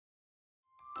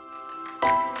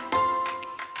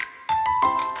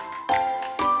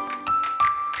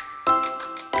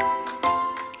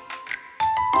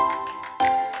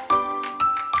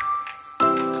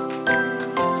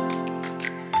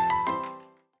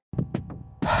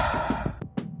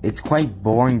It's quite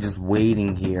boring just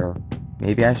waiting here.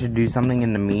 Maybe I should do something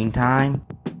in the meantime?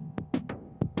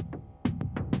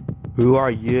 Who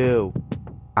are you?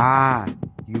 Ah,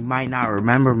 you might not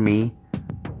remember me,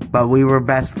 but we were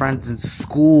best friends in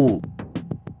school.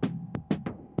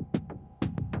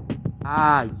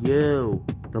 Ah, you,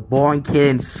 the boring kid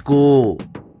in school.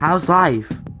 How's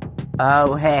life?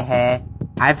 Oh, heh.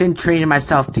 I've been training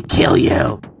myself to kill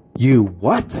you. You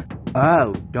what?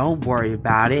 Oh, don't worry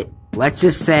about it. Let's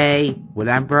just say,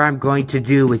 whatever I'm going to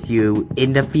do with you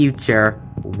in the future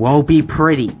won't be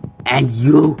pretty, and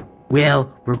you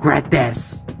will regret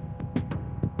this.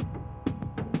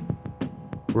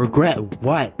 Regret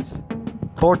what?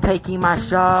 For taking my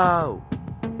show.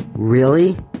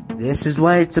 Really? This is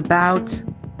what it's about?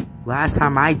 Last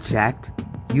time I checked,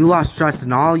 you lost trust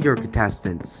in all your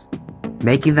contestants,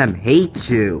 making them hate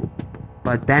you.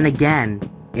 But then again,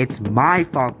 it's my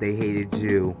fault they hated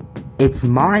you. It's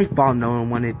my fault no one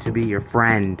wanted to be your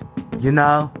friend. You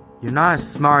know, you're not as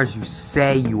smart as you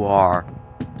say you are.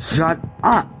 Shut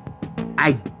up!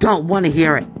 I don't want to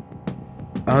hear it.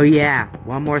 Oh yeah,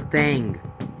 one more thing.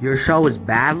 Your show was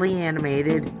badly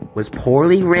animated, was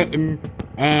poorly written,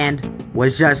 and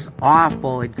was just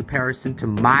awful in comparison to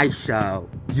my show.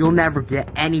 You'll never get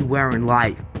anywhere in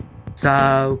life.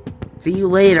 So, see you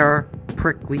later,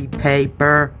 prickly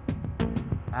paper.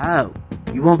 Oh,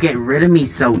 you won't get rid of me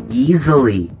so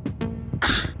easily.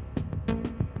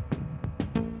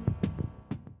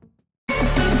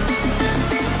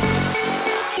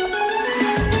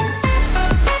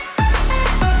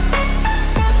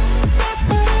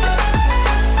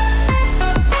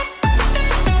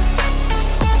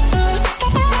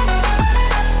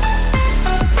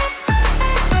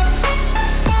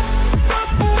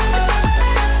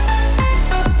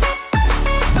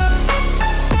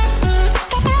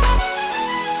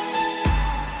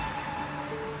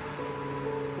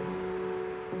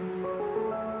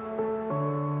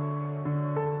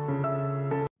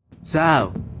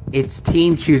 So, it's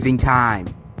team choosing time.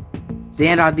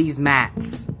 Stand on these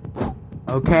mats.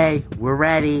 Okay, we're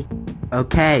ready.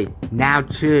 Okay, now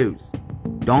choose.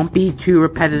 Don't be too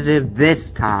repetitive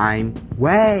this time.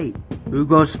 Wait, who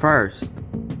goes first?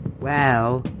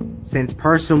 Well, since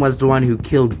Person was the one who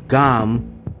killed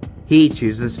Gum, he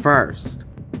chooses first.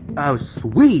 Oh,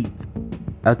 sweet.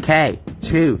 Okay,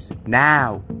 choose,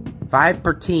 now. 5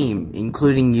 per team,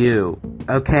 including you.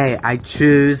 Okay, I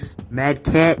choose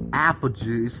Medkit, Apple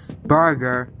Juice,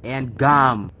 Burger, and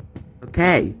Gum.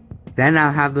 Okay, then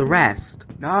I'll have the rest.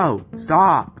 No,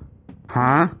 stop.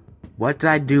 Huh? What did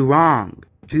I do wrong?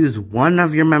 Choose one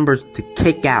of your members to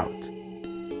kick out.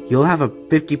 You'll have a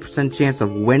 50% chance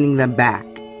of winning them back.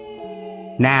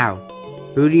 Now,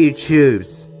 who do you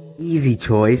choose? Easy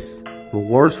choice. The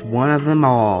worst one of them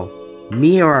all.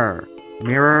 Mirror.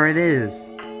 Mirror it is.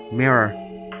 Mirror,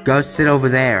 go sit over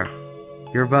there.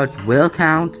 Your votes will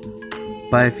count,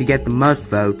 but if you get the most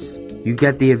votes, you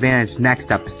get the advantage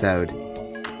next episode.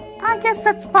 I guess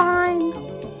that's fine.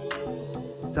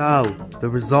 So, the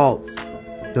results.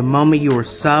 The moment you were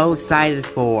so excited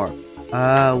for.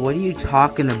 What are you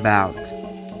talking about?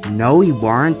 No, we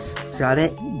weren't. Shut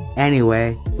it.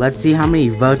 Anyway, let's see how many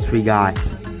votes we got.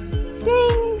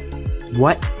 Ding!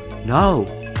 What? No,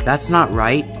 that's not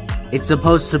right. It's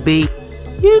supposed to be...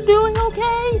 You doing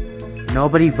okay?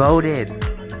 Nobody voted.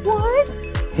 What?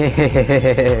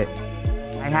 I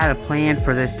had a plan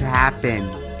for this to happen.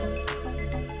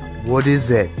 What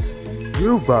is it?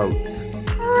 You vote.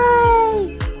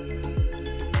 Hooray!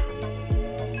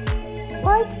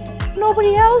 What?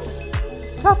 Nobody else?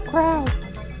 Tough crowd.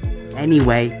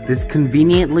 Anyway, this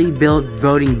conveniently built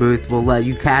voting booth will let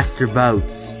you cast your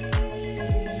votes.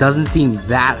 Doesn't seem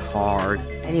that hard.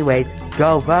 Anyways,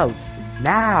 go vote.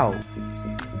 Now!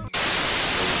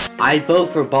 I vote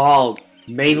for Ball,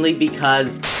 mainly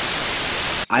because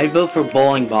I vote for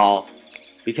Bowling Ball,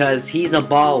 because he's a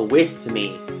ball with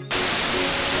me.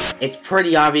 It's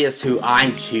pretty obvious who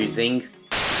I'm choosing.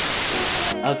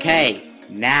 Okay,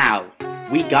 now,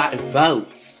 we got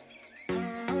votes.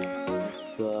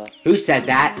 Who said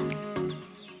that?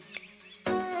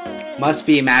 Must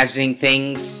be imagining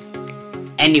things.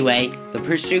 Anyway, the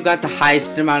person who got the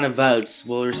highest amount of votes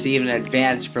will receive an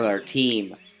advantage for their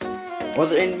team. Or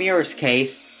in Mirror's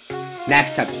case,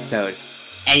 next episode.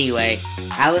 Anyway,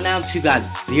 I'll announce who got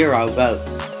 0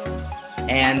 votes.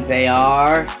 And they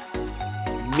are...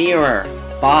 Mirror,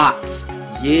 Box,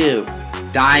 you,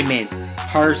 Diamond,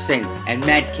 Person, and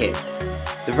Medkit.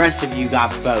 The rest of you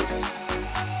got votes.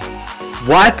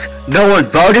 What? No one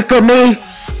voted for me?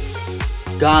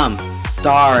 Gum,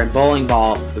 Star, and Bowling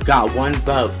Ball got 1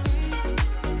 vote.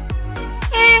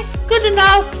 Good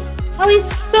enough. At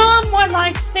least someone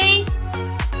likes me.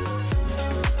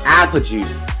 Apple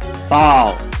juice,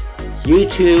 Ball, you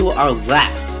two are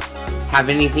left. Have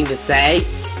anything to say?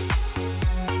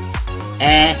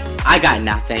 I got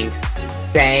nothing.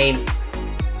 Same.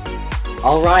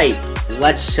 Alright,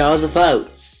 let's show the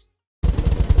votes.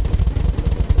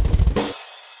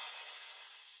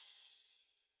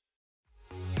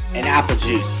 And Apple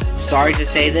Juice, sorry to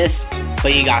say this,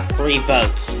 but you got 3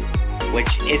 votes,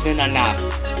 which isn't enough.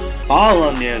 Ball,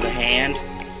 on the other hand,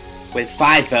 with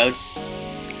 5 votes,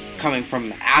 coming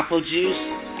from Apple Juice,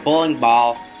 Bowling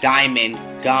Ball, Diamond,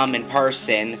 Gum, and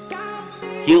Person,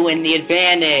 you win the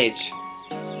advantage!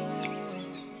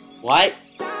 What?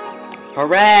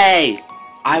 Hooray!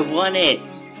 I won it!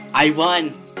 I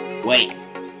won! Wait,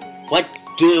 what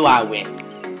do I win?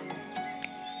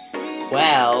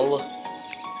 Well,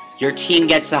 your team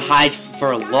gets to hide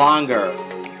for longer.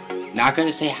 Not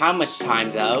gonna say how much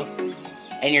time though.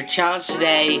 And your challenge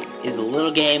today is a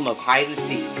little game of hide and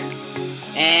seek.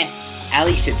 At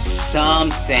least it's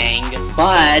something.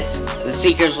 But the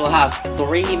seekers will have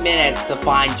 3 minutes to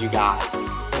find you guys.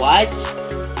 What?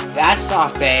 That's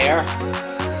not fair.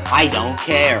 I don't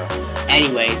care.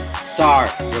 Anyways, start.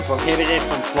 You're prohibited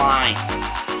from flying.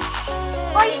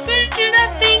 Are you gonna do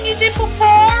that thing you did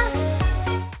before?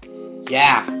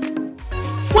 Yeah.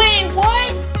 Wait,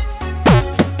 what?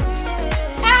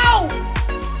 Ow!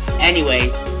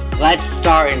 Anyways, let's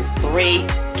start in 3,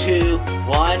 2,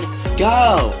 1,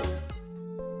 go!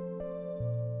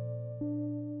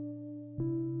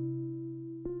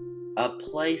 A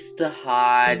place to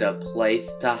hide, a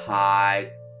place to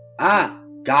hide. Ah,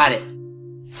 got it.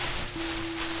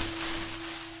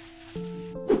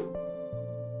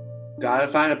 Gotta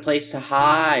find a place to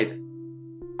hide.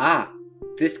 Ah,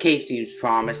 this cave seems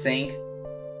promising.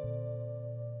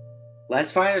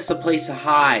 Let's find us a place to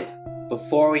hide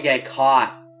before we get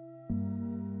caught.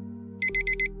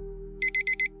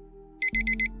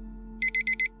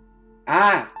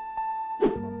 Ah!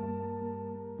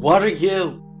 What are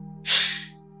you? Shh!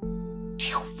 Do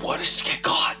you want us to get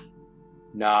caught?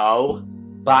 No,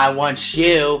 but I want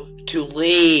you to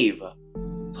leave.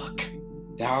 Look,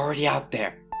 they're already out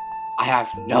there. I have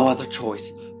no other choice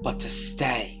but to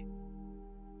stay.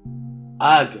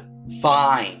 Ugh,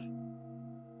 fine.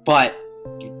 But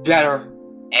you better.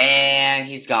 And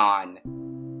he's gone.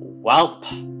 Welp.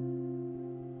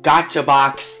 Gotcha,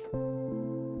 box.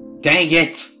 Dang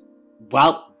it.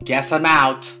 Well, guess I'm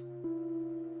out.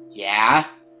 Yeah?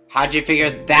 How'd you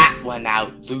figure that one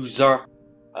out, loser?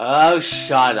 Oh,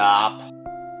 shut up.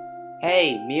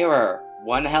 Hey, Mirror,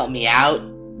 wanna help me out?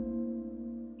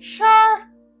 Sure.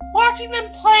 Watching them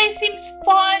play seems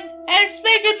fun, and it's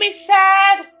making me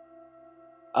sad.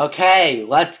 Okay,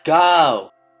 let's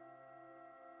go.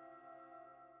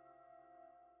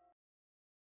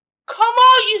 Come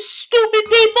on, you stupid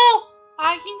people!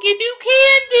 I can give you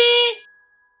candy!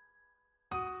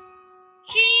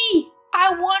 Gee,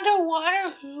 I wonder what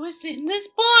or who is in this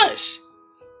bush.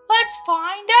 Let's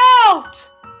find out!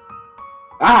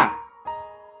 Ah!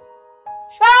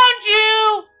 Found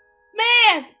you!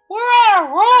 Man, we're on a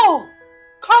roll!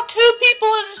 Caught 2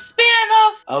 people in a span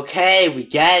of... Okay, we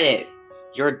get it.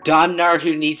 You're a dumb nerd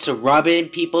who needs to rub it in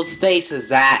people's faces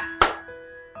that...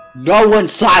 No one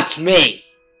slaps me!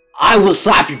 I will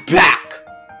slap you back!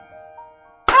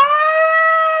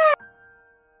 Ah!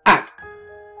 Ah!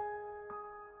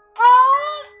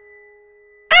 Huh?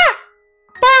 Ah!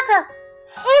 Burger,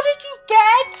 who did you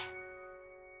get?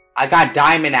 I got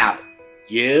Diamond out.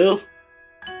 You?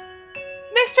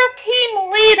 Mr.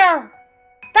 Team Leader!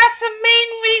 That's the main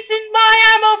reason why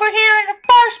I'm over here in the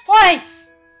first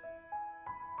place!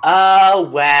 Oh,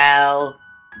 well,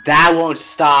 that won't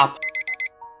stop.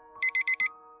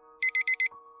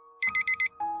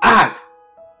 Ah!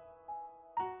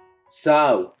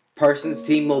 So, Person's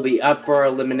team will be up for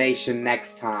elimination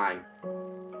next time.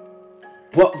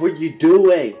 What were you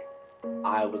doing?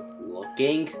 I was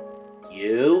looking.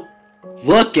 You?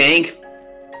 Looking?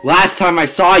 Last time I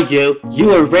saw you, you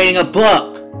were reading a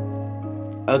book.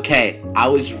 Okay, I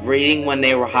was reading when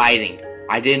they were hiding.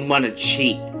 I didn't want to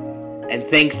cheat. And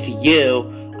thanks to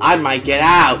you, I might get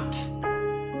out.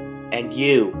 And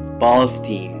you, Ball's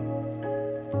team.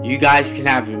 You guys can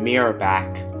have your mirror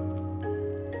back.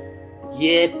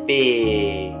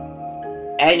 Yippee.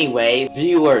 Anyway,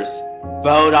 viewers,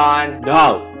 vote on...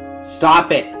 No!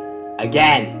 Stop it!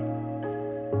 Again!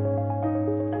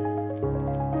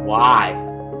 Why?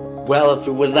 Well, if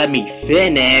you would let me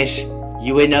finish,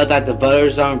 you would know that the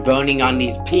voters aren't voting on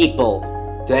these people.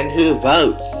 Then who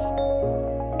votes?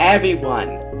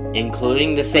 Everyone,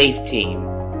 including the safe team.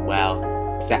 Well,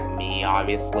 except me,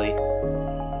 obviously.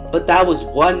 But that was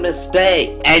one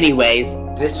mistake. Anyways,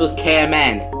 this was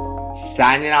KMN,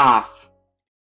 signing off.